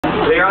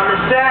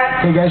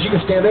Hey guys, you can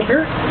stand up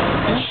here.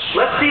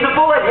 Let's see the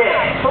bullet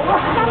hit.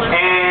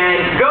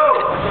 And go.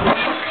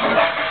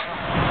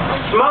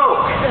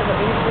 Smoke.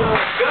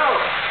 Go.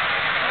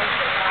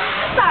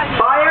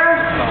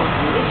 Fire.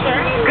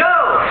 Go.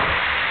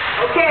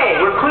 Okay,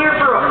 we're clear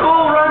for a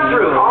full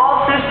run-through.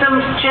 All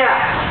systems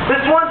checked.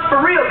 This one's for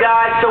real,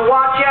 guys, so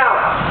watch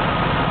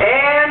out.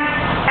 And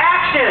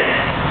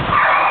action.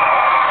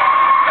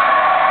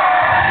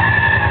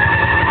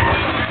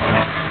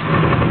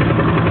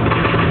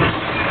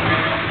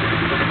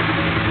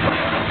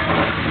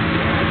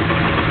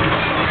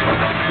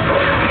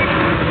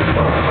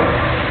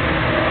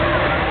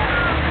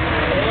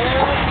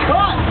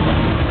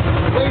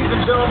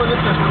 This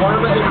is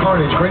Cartman and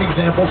Carnage. Great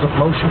examples of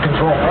motion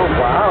control. Oh,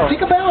 wow.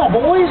 Take a bow,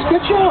 boys.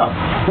 Good job.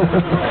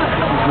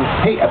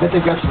 Hey, I bet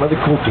they've got some other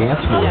cool dance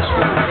moves.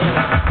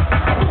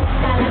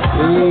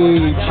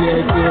 Hey,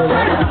 check it out.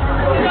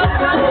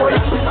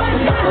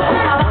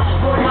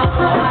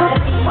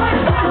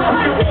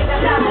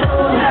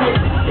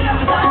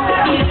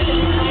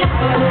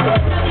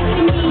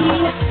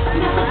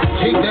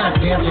 Take that,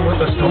 Dancing with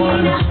the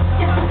Stars.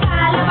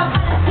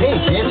 Hey,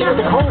 Dancing with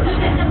the Stars.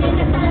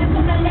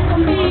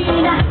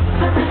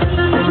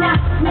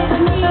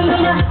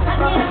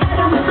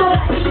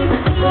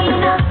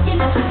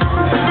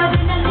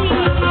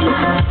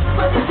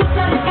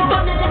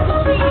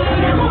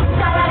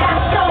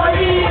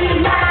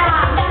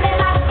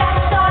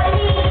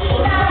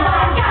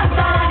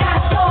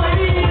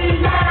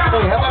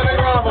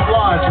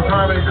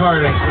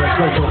 Carnage for a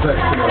special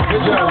effects today.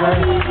 Good job, man.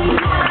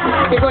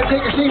 Hey, go ahead and take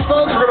your seats,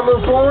 folks. We're going to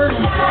move forward.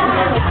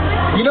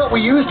 You know,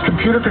 we used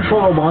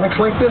computer-controlled robotics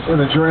like this in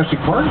the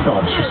Jurassic Park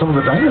films for some of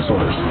the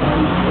dinosaurs.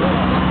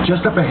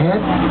 Just up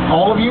ahead,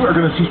 all of you are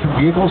going to see some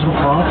vehicles and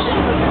props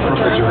from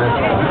the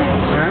Jurassic Park.